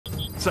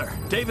Sir,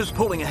 Dave is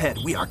pulling ahead.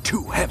 We are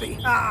too heavy.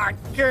 Ah,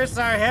 curse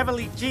our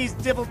heavily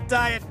cheese-dibbled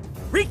diet.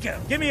 Rico,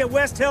 give me a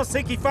West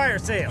Helsinki fire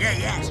sale. Yeah,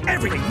 yes.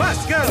 Everything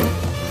must go.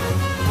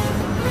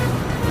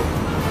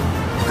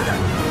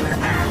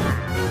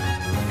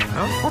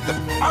 What the?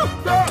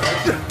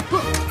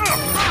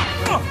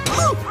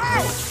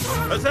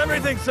 That's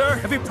everything, sir.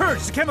 Have you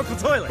purged the chemical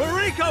toilet? But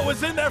Rico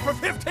was in there for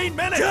 15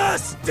 minutes.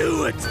 Just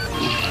do it.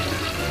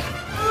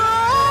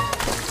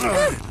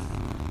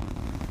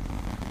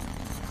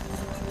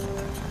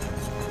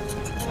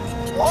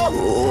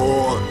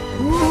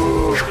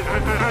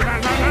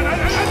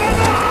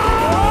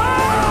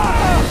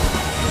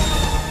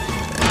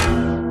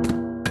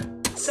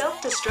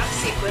 Self-destruct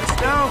sequence.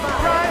 Now,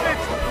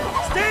 Private,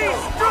 stay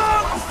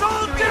strong,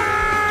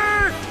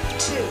 soldier!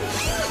 2,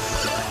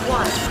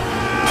 1.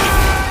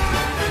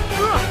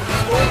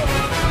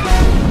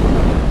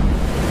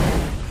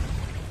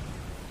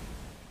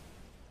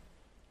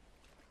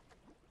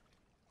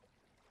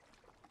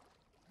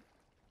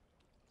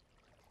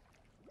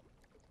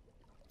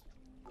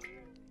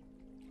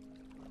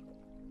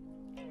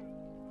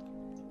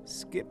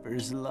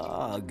 Skipper's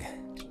log.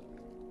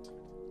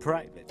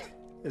 Private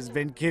has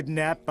been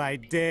kidnapped by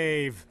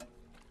Dave.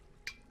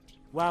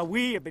 While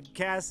we have been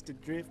cast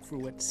adrift for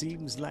what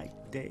seems like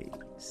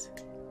days.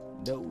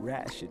 No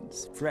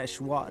rations, fresh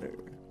water,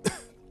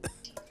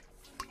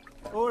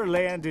 or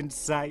land in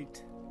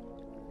sight.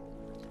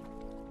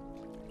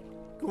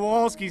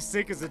 Kowalski's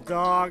sick as a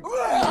dog.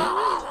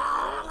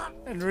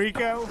 And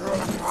Rico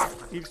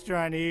keeps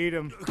trying to eat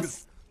him.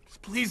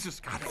 Please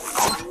just got it.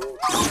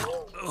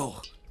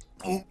 Oh.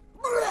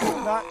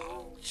 Not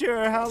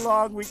sure how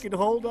long we can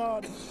hold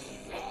on.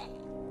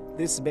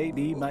 This may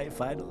be my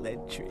final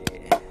entry.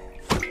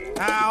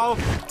 Ow!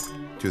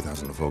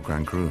 2004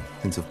 Grand Cru.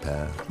 Hints of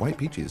pear. White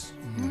peaches.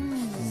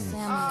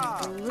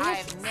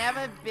 I've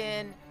never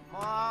been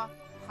more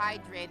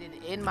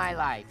hydrated in my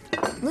life.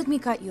 Let me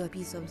cut you a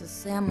piece of the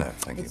salmon. No,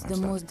 thank you. It's the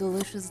most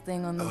delicious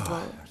thing on the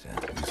boat.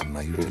 Using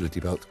my utility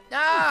belt. No,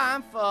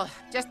 I'm full.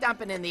 Just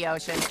dumping in the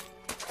ocean.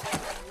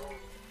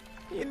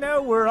 You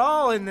know, we're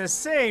all in the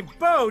same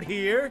boat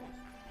here.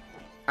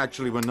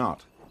 Actually, we're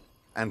not.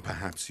 And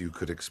perhaps you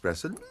could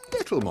express a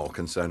little more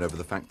concern over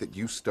the fact that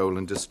you stole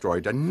and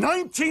destroyed a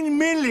 $19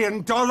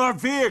 million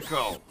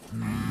vehicle.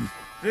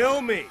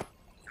 Fill me.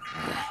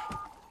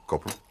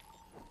 Corporal.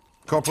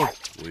 Corporal.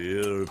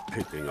 We're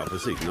picking up a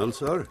signal,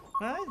 sir.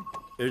 What?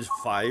 It's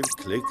 5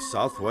 clicks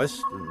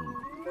southwest.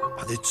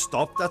 But it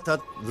stopped at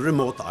that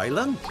remote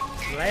island.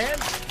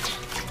 Land?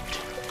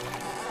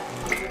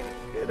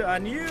 Good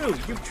on you.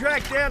 You've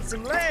tracked down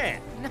some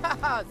land.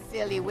 No,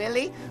 silly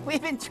Willy.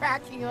 We've been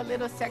tracking your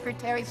little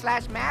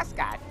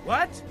secretary/mascot.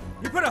 What?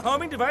 You put a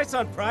homing device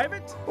on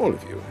Private? All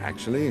of you,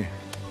 actually.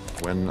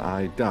 When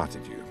I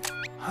darted you.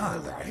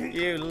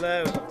 You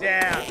low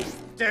down,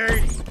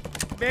 dirty,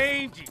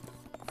 mangy,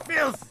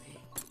 filthy,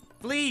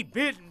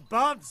 flea-bitten,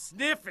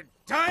 bomb-sniffing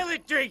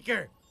toilet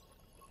drinker.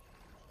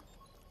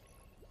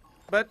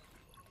 But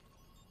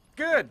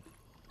good.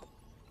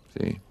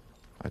 See,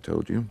 I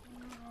told you.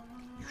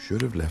 You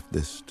should have left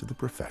this to the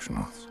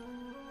professionals.